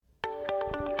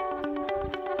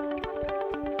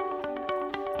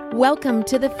Welcome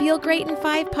to the Feel Great in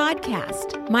 5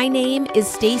 podcast. My name is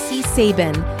Stacy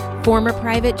Sabin, former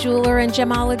private jeweler and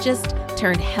gemologist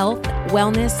turned health,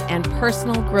 wellness, and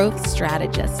personal growth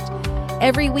strategist.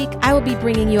 Every week, I will be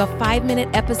bringing you a 5-minute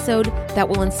episode that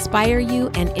will inspire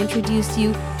you and introduce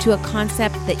you to a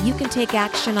concept that you can take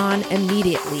action on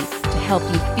immediately to help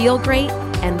you feel great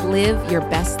and live your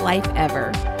best life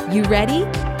ever. You ready?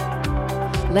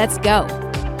 Let's go.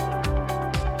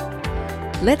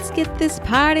 Let's get this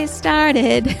party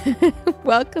started.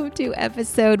 Welcome to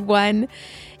episode 1.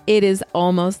 It is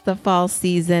almost the fall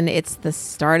season. It's the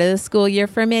start of the school year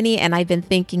for many, and I've been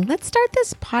thinking, let's start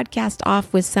this podcast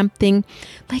off with something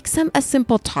like a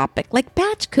simple topic, like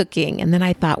batch cooking. And then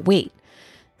I thought, wait,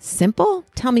 simple?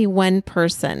 Tell me one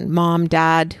person, mom,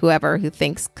 dad, whoever, who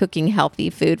thinks cooking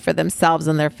healthy food for themselves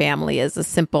and their family is a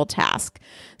simple task.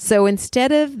 So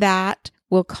instead of that,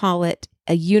 we'll call it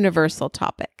a universal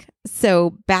topic.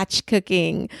 So batch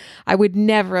cooking. I would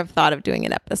never have thought of doing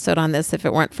an episode on this if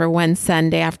it weren't for one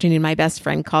Sunday afternoon. My best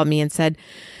friend called me and said,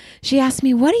 she asked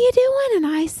me, what are you doing?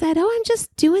 And I said, I'm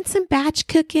just doing some batch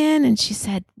cooking. And she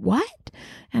said, what?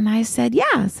 And I said,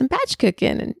 yeah, some batch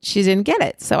cooking. And she didn't get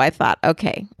it. So I thought,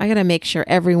 okay, I got to make sure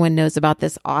everyone knows about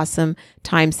this awesome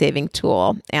time-saving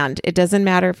tool. And it doesn't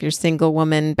matter if you're single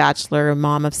woman, bachelor, or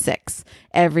mom of 6.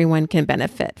 Everyone can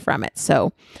benefit from it.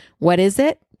 So what is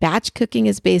it? Batch cooking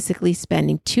is basically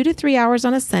spending 2 to 3 hours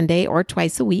on a Sunday or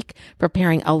twice a week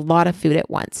preparing a lot of food at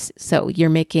once. So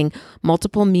you're making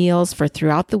multiple meals for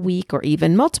throughout the week or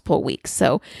even multiple weeks.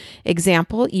 So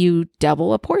example, you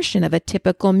double a portion of a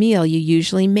typical meal you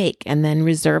usually make and then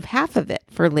reserve half of it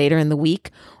for later in the week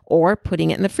or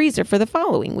putting it in the freezer for the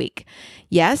following week.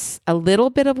 Yes, a little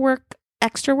bit of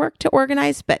extra work to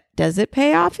organize, but does it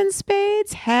pay off in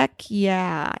spades? Heck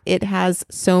yeah. It has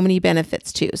so many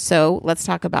benefits too. So let's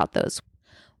talk about those.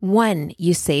 1,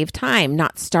 you save time,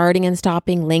 not starting and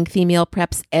stopping lengthy meal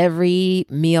preps every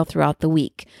meal throughout the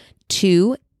week.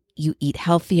 2, you eat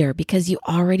healthier because you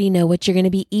already know what you're going to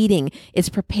be eating. It's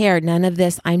prepared. None of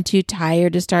this, I'm too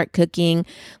tired to start cooking.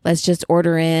 Let's just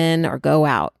order in or go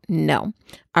out. No.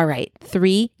 All right.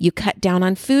 3, you cut down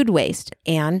on food waste.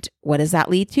 And what does that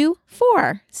lead to?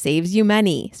 4, saves you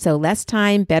money. So less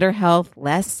time, better health,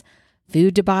 less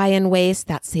food to buy and waste.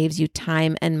 That saves you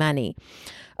time and money.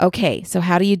 Okay. So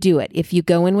how do you do it? If you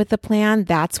go in with a plan,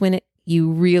 that's when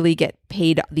you really get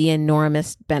paid the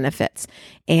enormous benefits.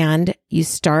 And you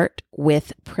start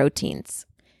with proteins.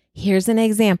 Here's an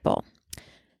example.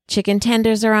 Chicken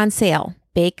tenders are on sale.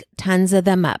 Bake tons of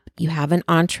them up. You have an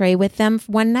entree with them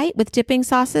one night with dipping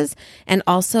sauces. And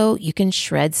also you can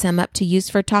shred some up to use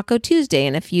for Taco Tuesday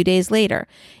and a few days later.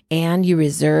 And you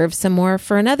reserve some more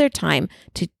for another time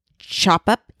to chop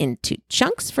up into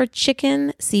chunks for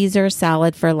chicken Caesar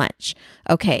salad for lunch.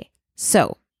 Okay,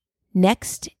 so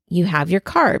next you have your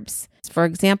carbs. For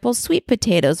example, sweet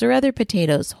potatoes or other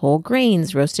potatoes, whole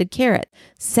grains, roasted carrot,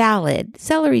 salad,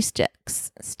 celery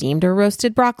sticks, steamed or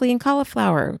roasted broccoli and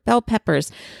cauliflower, bell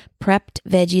peppers. Prepped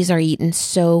veggies are eaten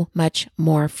so much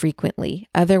more frequently.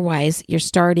 Otherwise, you're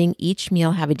starting each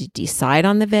meal having to decide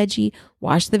on the veggie,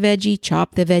 wash the veggie,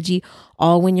 chop the veggie,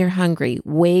 all when you're hungry.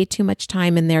 Way too much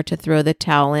time in there to throw the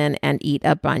towel in and eat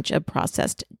a bunch of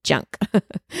processed junk.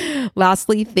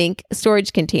 Lastly, think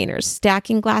storage containers.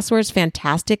 Stacking glassware is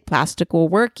fantastic. Plastic will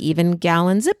work, even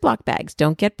gallon Ziploc bags.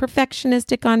 Don't get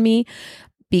perfectionistic on me,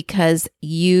 because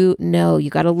you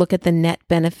got to look at the net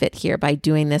benefit here by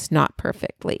doing this not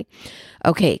perfectly.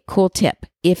 Okay, cool tip.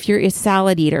 If you're a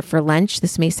salad eater for lunch,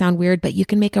 this may sound weird, but you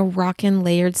can make a rockin'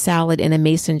 layered salad in a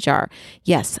mason jar.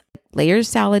 Yes, layered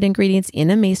salad ingredients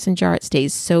in a mason jar. It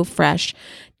stays so fresh.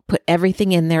 Put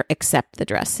everything in there except the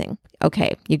dressing.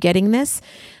 Okay, you getting this?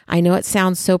 I know it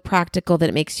sounds so practical that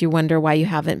it makes you wonder why you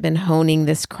haven't been honing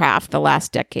this craft the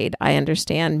last decade. I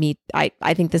understand. I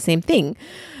think the same thing.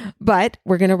 But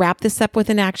we're going to wrap this up with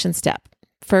an action step.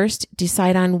 First,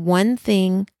 decide on one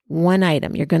thing, one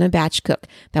item you're going to batch cook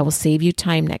that will save you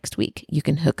time next week. You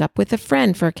can hook up with a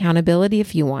friend for accountability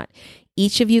if you want.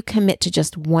 Each of you commit to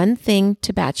just one thing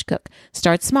to batch cook.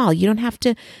 Start small. You don't have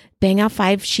to bang out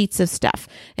 5 sheets of stuff.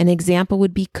 An example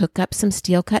would be cook up some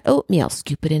steel-cut oatmeal,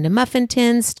 scoop it into muffin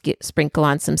tins, sprinkle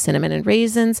on some cinnamon and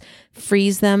raisins,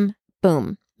 freeze them,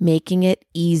 boom, making it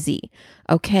easy.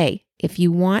 Okay, if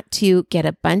you want to get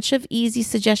a bunch of easy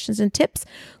suggestions and tips,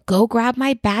 go grab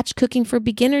my batch cooking for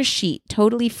beginners sheet,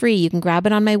 totally free. You can grab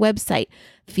it on my website,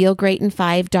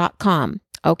 feelgreatin5.com.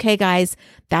 Okay, guys,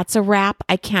 that's a wrap.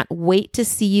 I can't wait to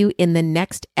see you in the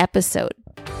next episode.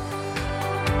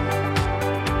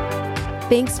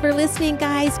 Thanks for listening,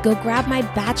 guys. Go grab my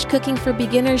batch cooking for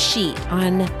beginners sheet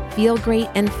on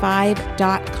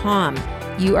feelgreatin5.com.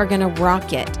 You are going to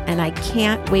rock it, and I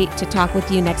can't wait to talk with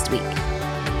you next week.